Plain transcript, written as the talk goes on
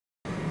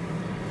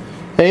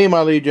Hey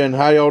my Legion,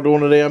 how y'all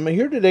doing today? I'm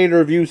here today to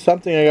review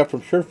something I got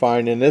from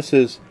Surefine, and this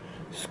is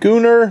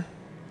Schooner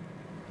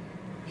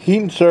Heat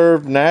and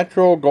Serve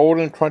Natural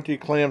Golden Crunchy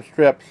Clam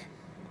Strips.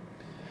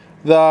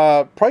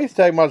 The price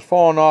tag must have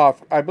fallen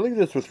off. I believe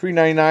this was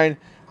 $3.99.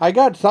 I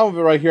got some of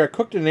it right here. I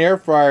cooked in the air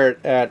fryer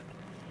at,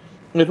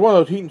 it's one of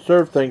those heat and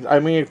serve things. I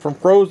mean, from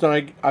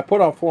frozen, I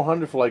put on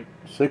 400 for like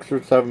 6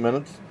 or 7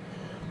 minutes.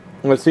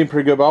 And it seemed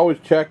pretty good, but I always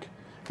check.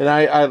 And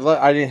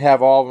I didn't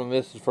have all of them.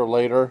 This is for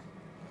later.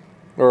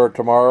 Or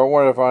tomorrow.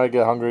 What if I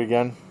get hungry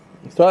again?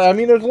 So, I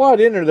mean, there's a lot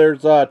in there.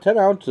 There's 10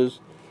 ounces.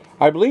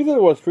 I believe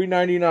it was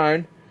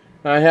 $3.99.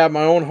 I have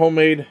my own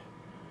homemade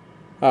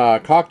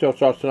cocktail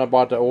sauce, and I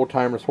bought the Old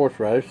Timer's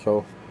horseradish.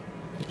 So,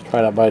 let's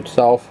try that by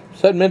itself. It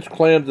said minced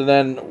clams and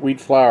then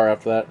wheat flour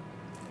after that.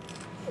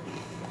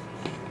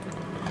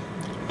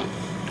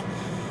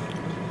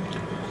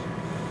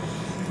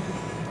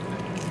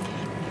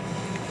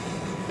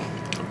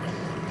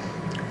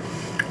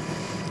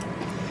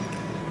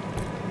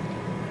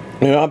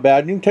 Yeah, not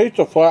bad. You can taste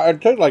the flour.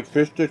 It tastes like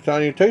fish sticks on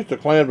you. You taste the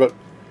clam, but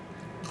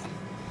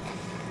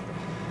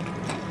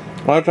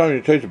a lot of times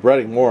you taste the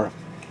breading more.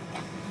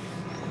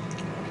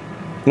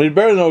 It's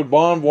better than those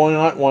Bon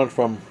Voyant ones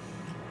from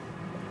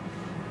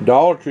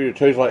Dollar Tree that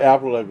taste like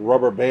apples, like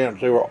rubber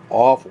bands. They were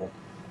awful.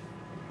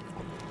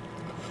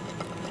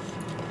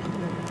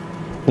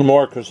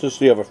 More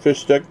consistency of a fish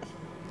stick.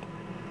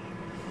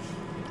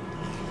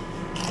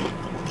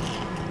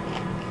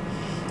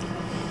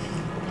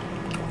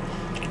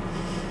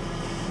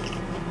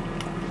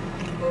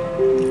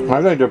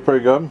 I think they're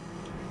pretty good.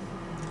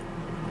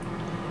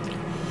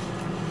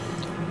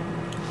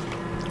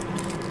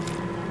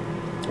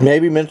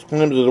 Maybe minced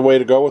clams is the way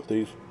to go with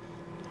these.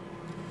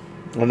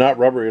 They're not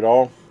rubbery at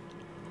all.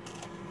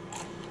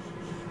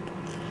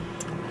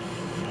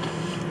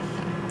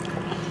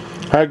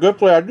 Had good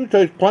flavor. I do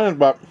taste clams,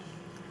 but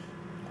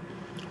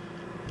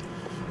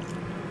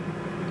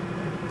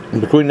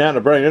between that and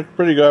the bread, it's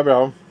pretty good,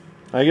 bro.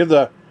 I give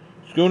the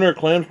Schooner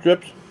Clam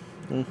strips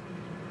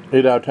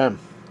 8 out of 10.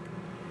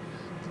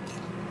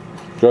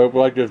 So if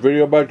you like this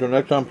video, until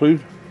next time, please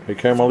take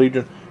care, my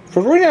Legion.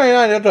 For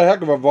 $3.99, that's a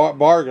heck of a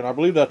bargain. I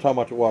believe that's how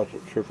much it was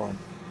at Surefine.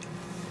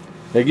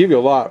 They give you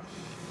a lot.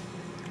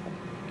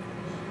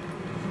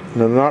 And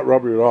they're not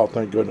rubbery at all,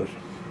 thank goodness.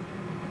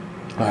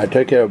 Alright,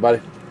 take care,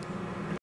 everybody.